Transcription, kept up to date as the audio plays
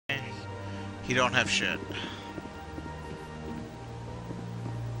He don't have shit.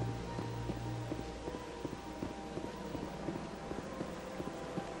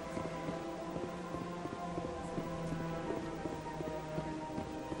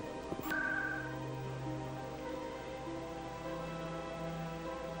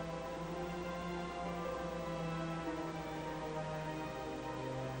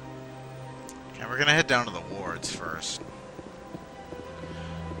 Okay, we're gonna head down to the wards first.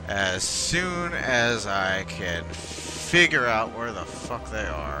 As soon as I can figure out where the fuck they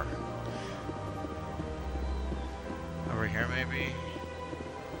are. Over here, maybe?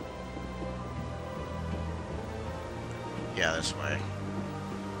 Yeah, this way.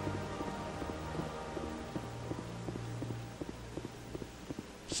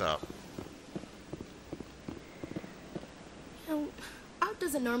 What's up? You know, art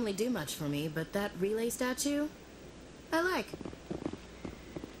doesn't normally do much for me, but that relay statue, I like.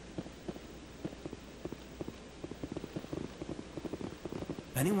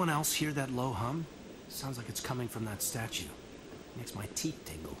 Anyone else hear that low hum? Sounds like it's coming from that statue. Makes my teeth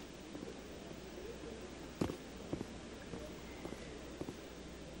tingle.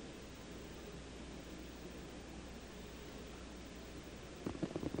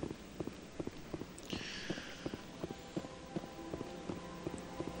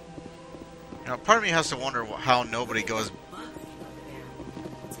 Now, part of me has to wonder how nobody goes.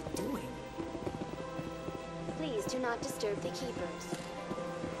 What's it doing? Please do not disturb the keepers.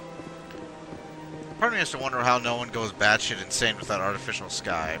 Part of me has to wonder how no one goes batshit insane with that artificial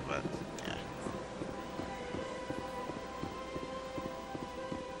sky, but yeah.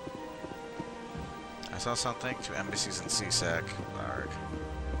 I saw something. 2 embassies in CSEC. Larg.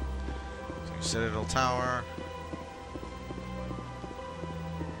 2 Citadel Tower.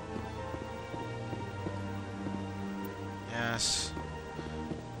 Yes.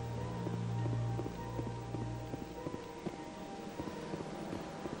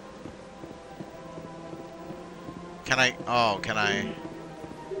 Can I? Oh, can I?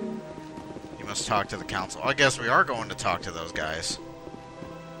 You must talk to the council. I guess we are going to talk to those guys.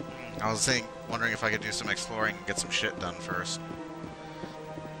 I was wondering if I could do some exploring and get some shit done first.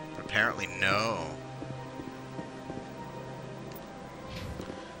 But apparently, no.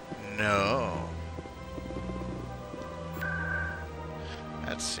 No.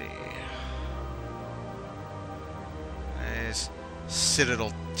 Let's see. Nice.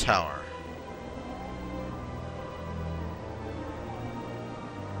 Citadel Tower.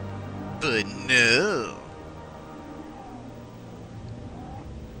 But no.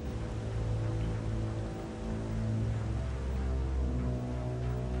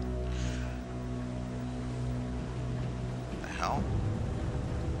 The hell?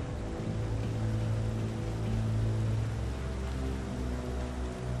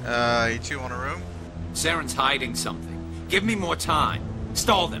 You two want a room? Saren's hiding something. Give me more time.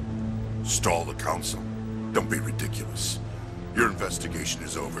 Stall them. Stall the council. Don't be ridiculous. Your investigation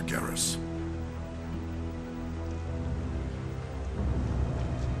is over, Garrus.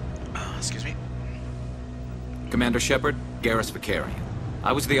 Excuse me? Commander Shepard, Garrus Vicarian.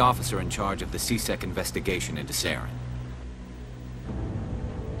 I was the officer in charge of the CSEC investigation into Saren.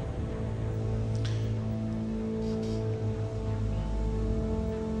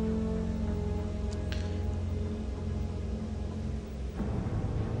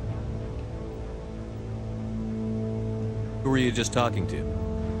 Who were you just talking to?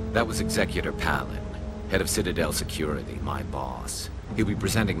 That was Executor Palin, head of Citadel Security, my boss. He'll be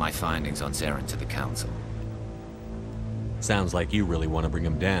presenting my findings on Saren to the Council. Sounds like you really want to bring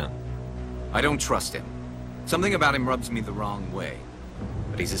him down. I don't trust him. Something about him rubs me the wrong way.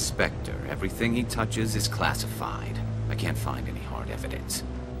 But he's a Spectre. Everything he touches is classified. I can't find any hard evidence.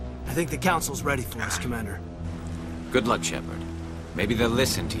 I think the council's ready for us, Commander. Good luck, Shepard. Maybe they'll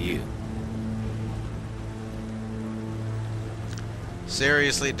listen to you.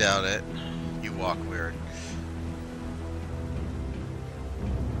 Seriously doubt it. You walk weird.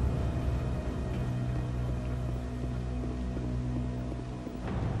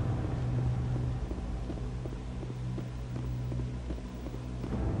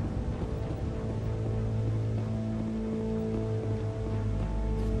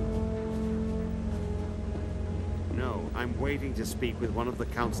 No, I'm waiting to speak with one of the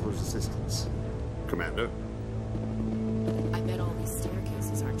Councilor's assistants. Commander? I bet all these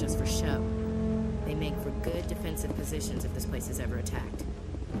staircases aren't just for show. They make for good defensive positions if this place is ever attacked.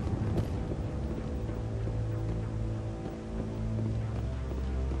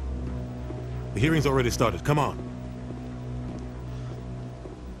 The hearing's already started. Come on.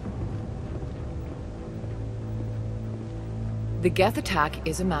 The Geth attack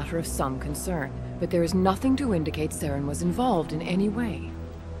is a matter of some concern, but there is nothing to indicate Saren was involved in any way.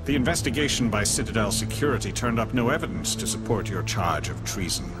 The investigation by Citadel Security turned up no evidence to support your charge of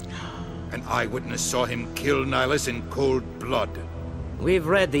treason. An eyewitness saw him kill Nihilus in cold blood. We've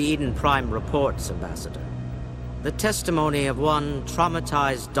read the Eden Prime reports, Ambassador. The testimony of one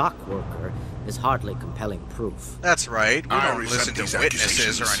traumatized dock worker is hardly compelling proof. That's right. We I don't listen to these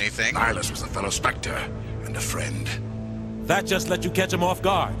witnesses or accusations. anything. Nihilus was a fellow Spectre and a friend. That just let you catch him off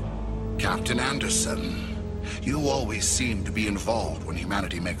guard. Captain Anderson, you always seem to be involved when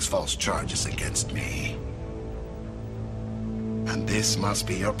humanity makes false charges against me. And this must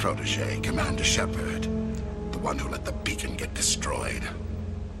be your protege, Commander Shepard, the one who let the beacon get destroyed.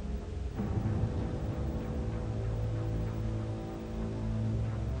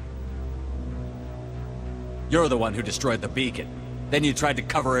 You're the one who destroyed the beacon. Then you tried to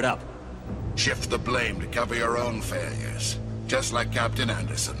cover it up. Shift the blame to cover your own failures. Just like Captain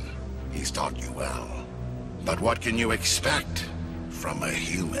Anderson. He's taught you well. But what can you expect from a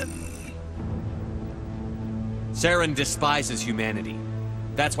human? Saren despises humanity.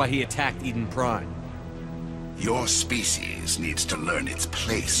 That's why he attacked Eden Prime. Your species needs to learn its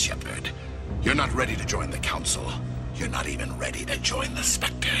place, Shepard. You're not ready to join the Council. You're not even ready to join the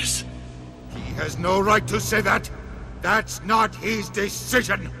Spectres. He has no right to say that. That's not his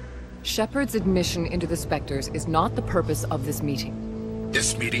decision. Shepard's admission into the Spectres is not the purpose of this meeting.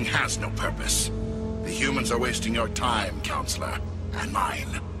 This meeting has no purpose. The humans are wasting your time, Counselor, and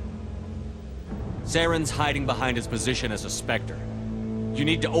mine. Saren's hiding behind his position as a Spectre. You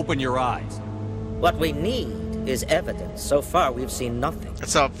need to open your eyes. What we need is evidence. So far, we've seen nothing.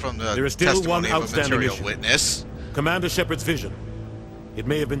 It's up from the There is still one testimony of a outstanding material issue. witness. Commander Shepard's vision. It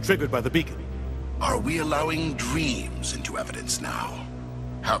may have been triggered by the beacon. Are we allowing dreams into evidence now?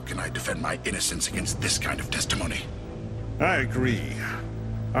 How can I defend my innocence against this kind of testimony? I agree.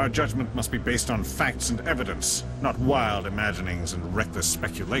 Our judgment must be based on facts and evidence, not wild imaginings and reckless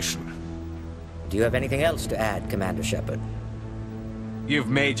speculation. Do you have anything else to add, Commander Shepard? You've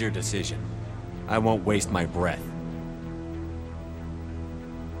made your decision. I won't waste my breath.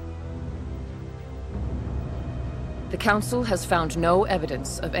 The Council has found no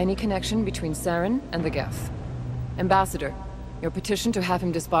evidence of any connection between Saren and the Geth. Ambassador, your petition to have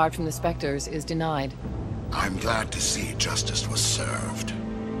him disbarred from the Spectres is denied. I'm glad to see justice was served.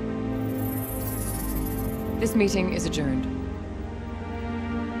 This meeting is adjourned.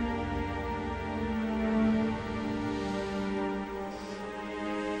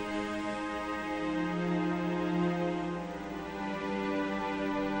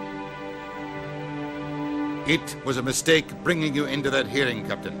 It was a mistake bringing you into that hearing,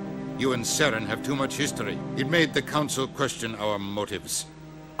 Captain. You and Saren have too much history. It made the Council question our motives.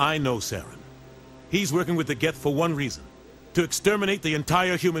 I know Saren. He's working with the Geth for one reason. To exterminate the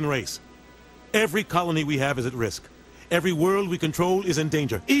entire human race. Every colony we have is at risk. Every world we control is in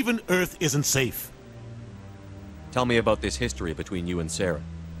danger. Even Earth isn't safe. Tell me about this history between you and Saren.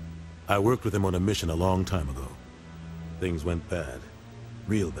 I worked with him on a mission a long time ago. Things went bad.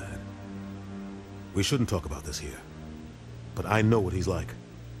 Real bad. We shouldn't talk about this here. But I know what he's like.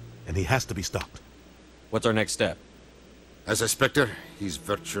 And he has to be stopped. What's our next step? As a Spectre, he's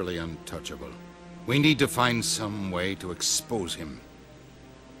virtually untouchable. We need to find some way to expose him.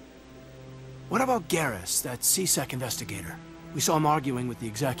 What about Garrus, that C-Sec investigator? We saw him arguing with the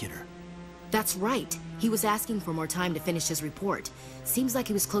Executor. That's right. He was asking for more time to finish his report. Seems like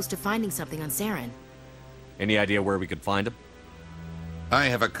he was close to finding something on Saren. Any idea where we could find him? I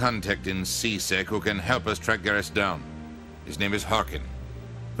have a contact in C-Sec who can help us track Garrus down. His name is Harkin.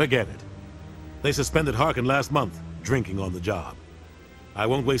 Forget it. They suspended Harkin last month, drinking on the job. I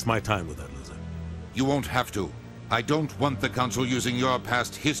won't waste my time with that loser. You won't have to. I don't want the Council using your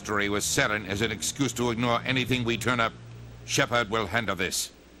past history with Saren as an excuse to ignore anything we turn up. Shepard will handle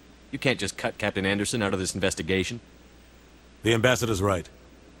this. You can't just cut Captain Anderson out of this investigation. The Ambassador's right.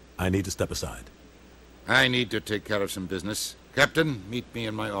 I need to step aside. I need to take care of some business. Captain, meet me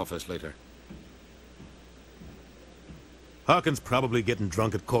in my office later. Harkin's probably getting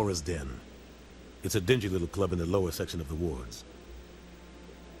drunk at Cora's Den. It's a dingy little club in the lower section of the wards.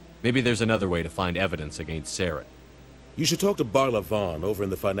 Maybe there's another way to find evidence against Saren. You should talk to Barla Vaughn over in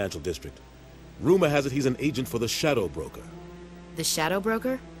the financial district. Rumor has it he's an agent for the Shadow Broker. The Shadow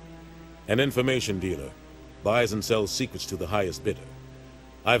Broker? An information dealer. Buys and sells secrets to the highest bidder.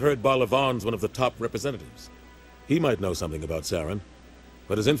 I've heard Barla Vaughn's one of the top representatives. He might know something about Saren,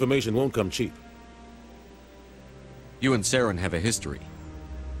 but his information won't come cheap. You and Saren have a history.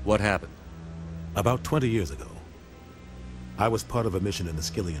 What happened? About 20 years ago, I was part of a mission in the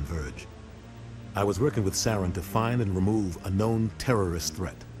Skillian Verge. I was working with Saren to find and remove a known terrorist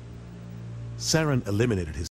threat. Saren eliminated his